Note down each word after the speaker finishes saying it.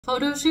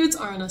Photo shoots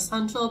are an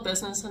essential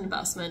business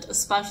investment,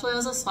 especially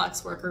as a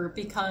sex worker,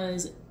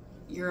 because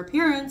your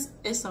appearance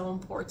is so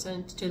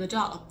important to the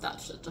job.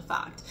 That's just a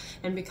fact.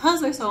 And because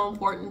they're so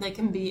important, they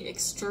can be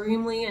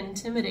extremely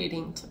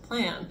intimidating to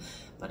plan.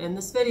 But in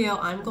this video,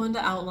 I'm going to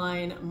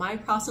outline my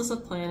process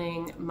of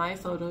planning my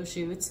photo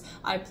shoots.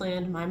 I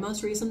planned my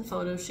most recent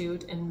photo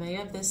shoot in May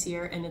of this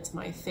year, and it's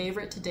my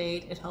favorite to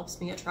date. It helps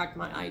me attract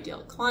my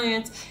ideal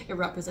clients. It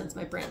represents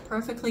my brand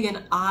perfectly,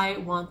 and I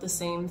want the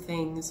same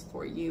things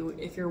for you.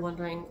 If you're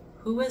wondering,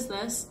 who is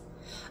this?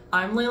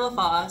 I'm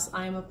Leijla-Foss.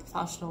 I'm a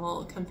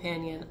professional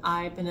companion.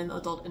 I've been in the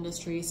adult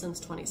industry since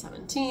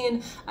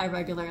 2017. I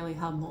regularly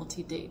have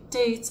multi-date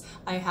dates.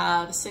 I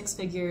have 6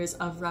 figures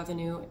of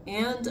revenue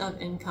and of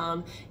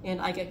income, and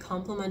I get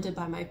complimented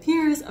by my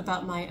peers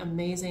about my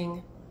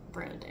amazing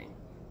branding.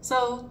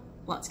 So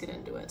let's get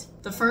into it.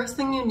 The first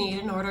thing you need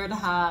in order to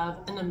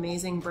have an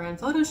amazing brand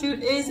photo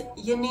shoot is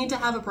you need to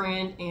have a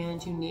brand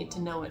and you need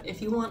to know it.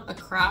 If you want a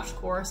crash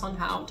course on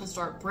how to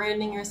start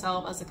branding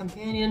yourself as a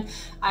companion,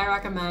 I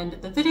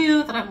recommend the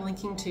video that I'm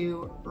linking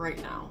to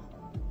right now.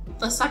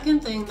 The second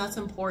thing that's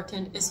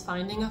important is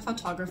finding a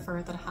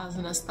photographer that has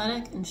an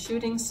aesthetic and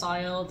shooting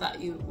style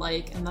that you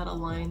like and that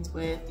aligns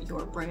with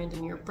your brand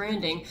and your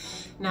branding.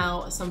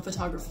 Now, some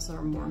photographers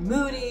are more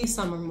moody,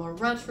 some are more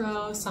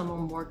retro, some are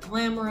more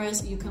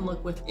glamorous. You can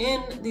look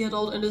within the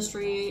adult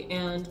industry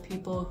and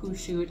people who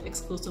shoot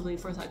exclusively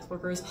for sex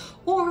workers,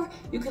 or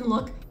you can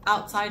look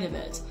outside of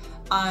it.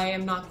 I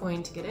am not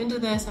going to get into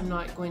this. I'm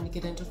not going to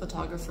get into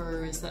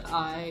photographers that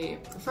I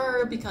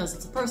prefer because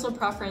it's a personal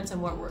preference,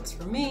 and what works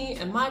for me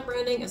and my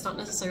branding is not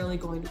necessarily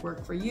going to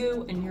work for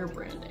you and your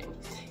branding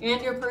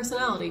and your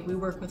personality. We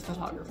work with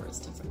photographers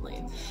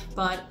differently,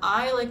 but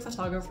I like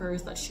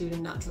photographers that shoot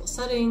in natural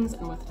settings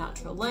and with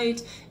natural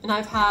light, and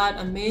I've had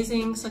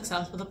amazing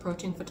success with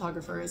approaching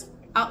photographers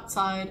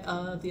outside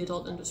of the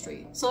adult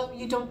industry. So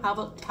you don't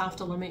have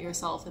to limit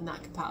yourself in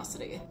that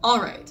capacity. All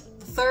right.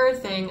 The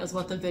third thing is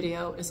what the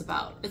video is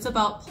about. It's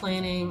about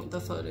planning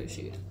the photo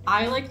shoot.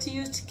 I like to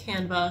use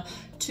Canva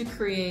to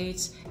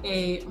create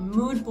a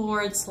mood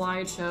board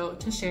slideshow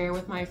to share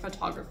with my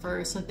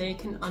photographers so they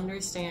can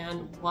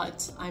understand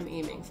what I'm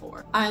aiming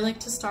for. I like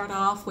to start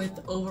off with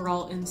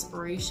overall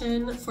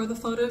inspiration for the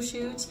photo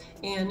shoot,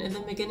 and in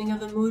the beginning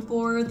of the mood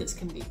board, this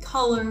can be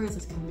colors,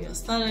 this can be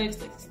aesthetics,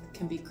 this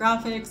can be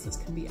graphics, this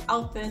can be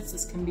outfits,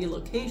 this can be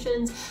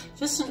locations,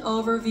 just an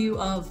overview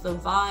of the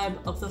vibe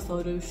of the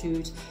photo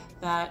shoot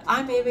that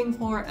I'm aiming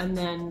for, and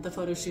then the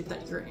photo shoot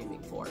that you're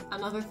aiming for.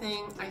 Another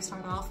thing I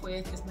start off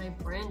with is my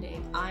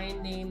branding. I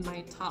name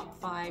my top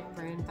 5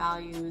 brand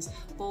values,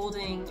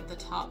 bolding the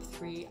top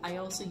 3. I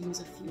also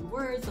use a few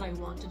words that I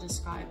want to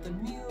describe the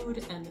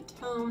mood and the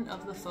tone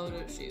of the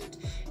photo shoot.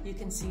 You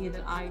can see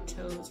that I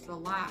chose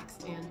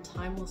relaxed and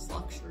timeless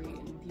luxury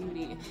and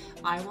beauty.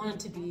 I want it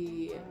to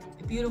be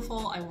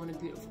beautiful. I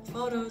wanted beautiful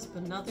photos,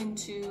 but nothing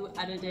too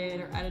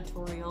edited or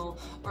editorial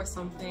or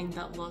something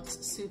that looks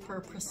super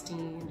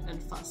pristine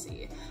and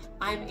fussy.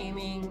 I'm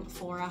aiming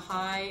for a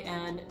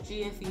high-end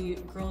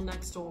GFE girl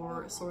next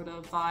door sort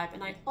of vibe,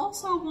 and I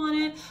also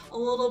wanted a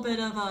little bit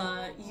of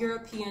a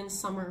European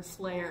summer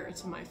flair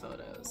to my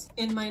photos.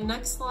 In my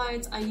next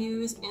slides, I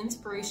use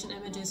inspiration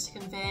images to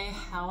convey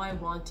how I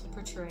want to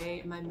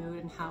portray my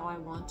mood and how I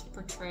want to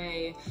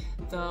portray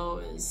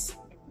those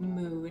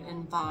mood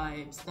and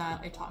vibes that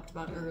I talked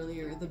about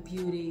earlier, the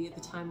beauty, the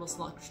timeless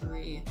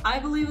luxury. I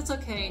believe it's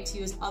okay to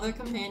use other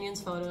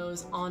companions'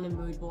 photos on a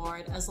mood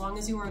board as long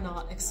as you are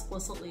not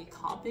explicitly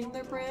copying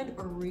their brand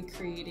or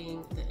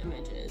recreating the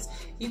images.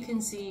 You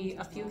can see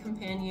a few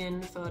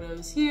companion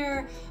photos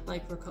here,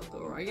 like Rococo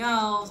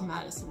Royale's,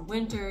 Madison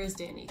Winters,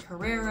 Danny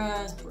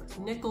Carrera's, Brooke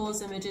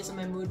Nichols images on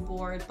my mood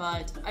board,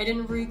 but I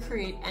didn't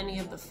recreate any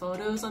of the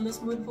photos on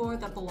this mood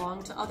board that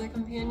belong to other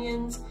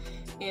companions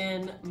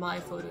in my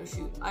photo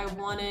shoot. I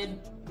wanted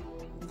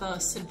the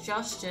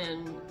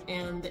suggestion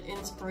and the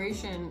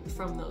inspiration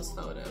from those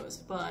photos,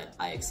 but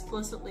I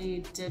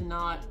explicitly did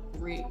not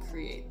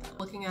recreate them.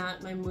 Looking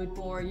at my mood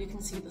board, you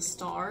can see the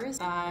stars.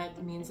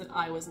 That means that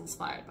I was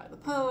inspired by the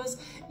pose,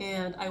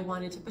 and I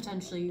wanted to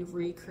potentially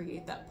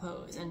recreate that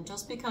pose. And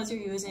just because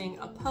you're using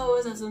a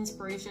pose as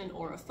inspiration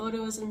or a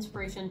photo as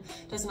inspiration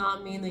does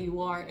not mean that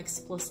you are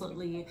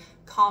explicitly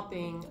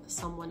copying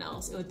someone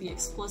else. It would be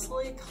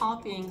explicitly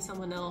copying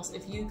someone else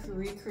if you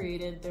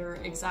recreated their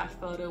exact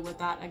photo with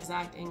that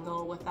exact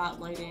angle, with that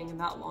lighting and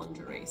that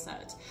lingerie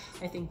set.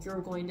 I think you're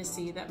going to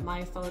see that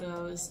my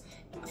photos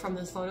from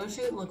this photo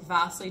shoot look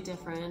vastly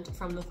different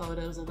from the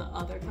photos of the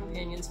other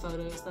companions'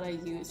 photos that I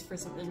used for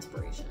some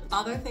inspiration.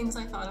 Other things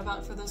I thought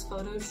about for this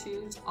photo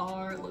shoot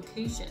are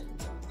location.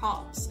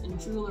 props and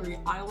jewelry.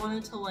 I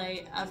wanted to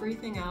lay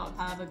everything out,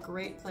 have a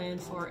great plan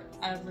for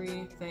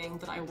everything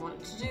that I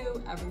wanted to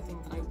do,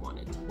 everything that I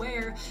wanted to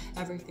wear,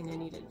 everything I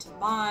needed to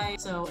buy.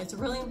 So it's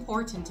really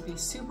important to be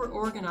super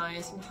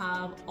organized and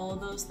have all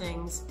those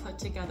things put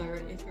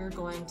together if you're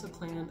going to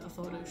plan a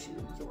photo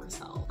shoot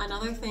yourself.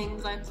 Another thing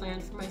that I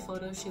planned for my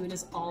photo shoot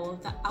is all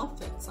of the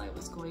outfits I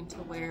was going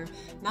to wear.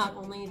 Not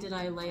only did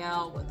I lay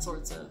out what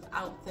sorts of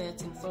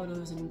outfits and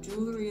photos and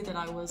jewelry that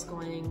I was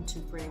going to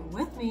bring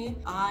with me,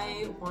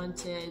 I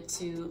wanted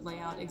to lay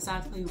out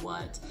exactly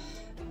what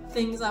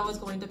things I was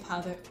going to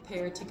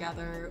pair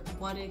together,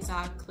 what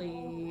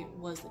exactly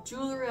was the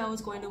jewelry I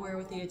was going to wear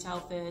with each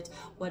outfit,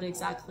 what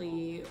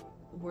exactly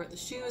were the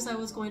shoes I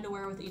was going to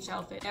wear with each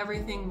outfit.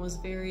 Everything was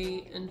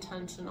very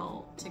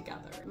intentional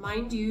together.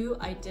 Mind you,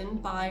 I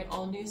didn't buy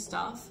all new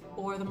stuff,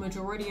 or the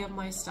majority of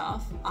my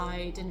stuff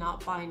I did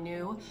not buy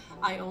new.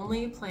 I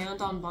only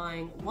planned on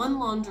buying one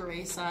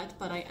lingerie set,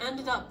 but I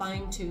ended up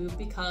buying two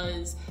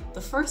because the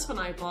first one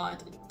I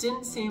bought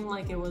didn't seem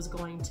like it was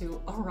going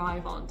to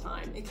arrive on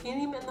time. It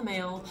came in the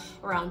mail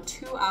around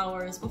 2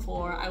 hours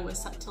before I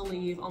was set to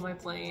leave on my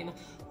plane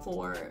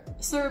for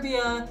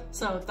Serbia,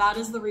 so that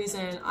is the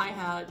reason I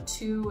had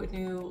two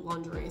new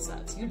lingerie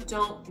sets. You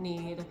don't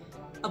need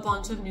a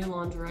bunch of new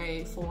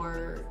lingerie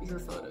for your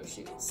photo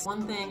shoots.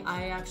 One thing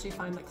I actually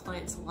find that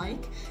clients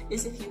like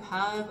is if you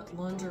have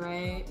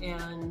lingerie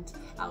and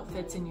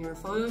outfits in your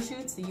photo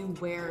shoots that you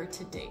wear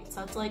to dates.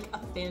 That's like a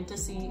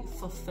fantasy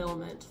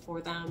fulfillment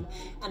for them.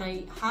 And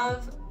I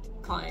have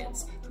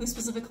clients who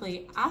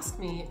specifically ask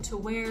me to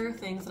wear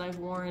things that I've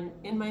worn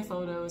in my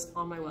photos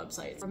on my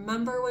website.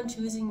 Remember, when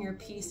choosing your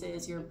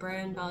pieces, your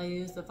brand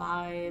values, the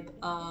vibe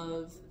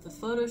of the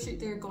photo shoot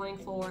that you're going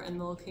for, and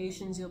the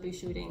locations you'll be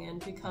shooting in,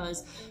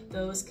 because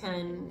those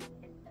can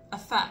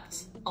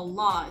affect a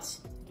lot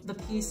the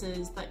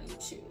pieces that you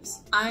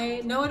choose.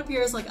 I know it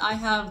appears like I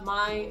have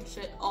my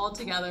shit all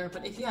together,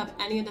 but if you have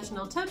any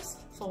additional tips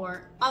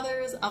for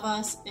others of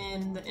us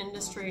in the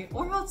industry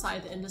or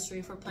outside the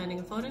industry for planning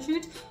a photo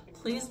shoot,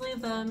 please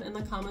leave them in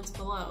the comments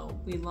below.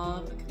 We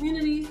love a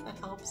community that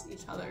helps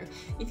each other.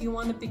 If you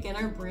want a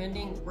beginner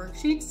branding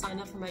worksheet, sign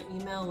up for my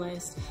email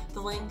list. The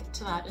link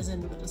to that is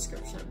in the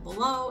description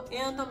below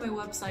and on my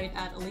website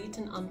at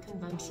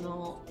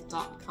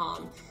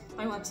leijla-foss.eo.page.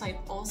 My website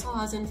also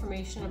has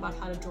information about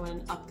how to join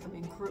an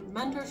upcoming group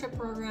mentorship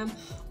program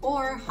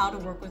or how to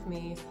work with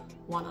me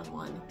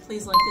one-on-one.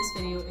 Please like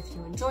this video if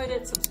you enjoyed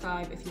it,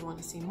 subscribe if you want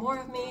to see more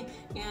of me,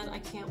 and I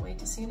can't wait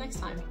to see you next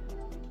time.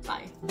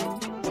 Bye.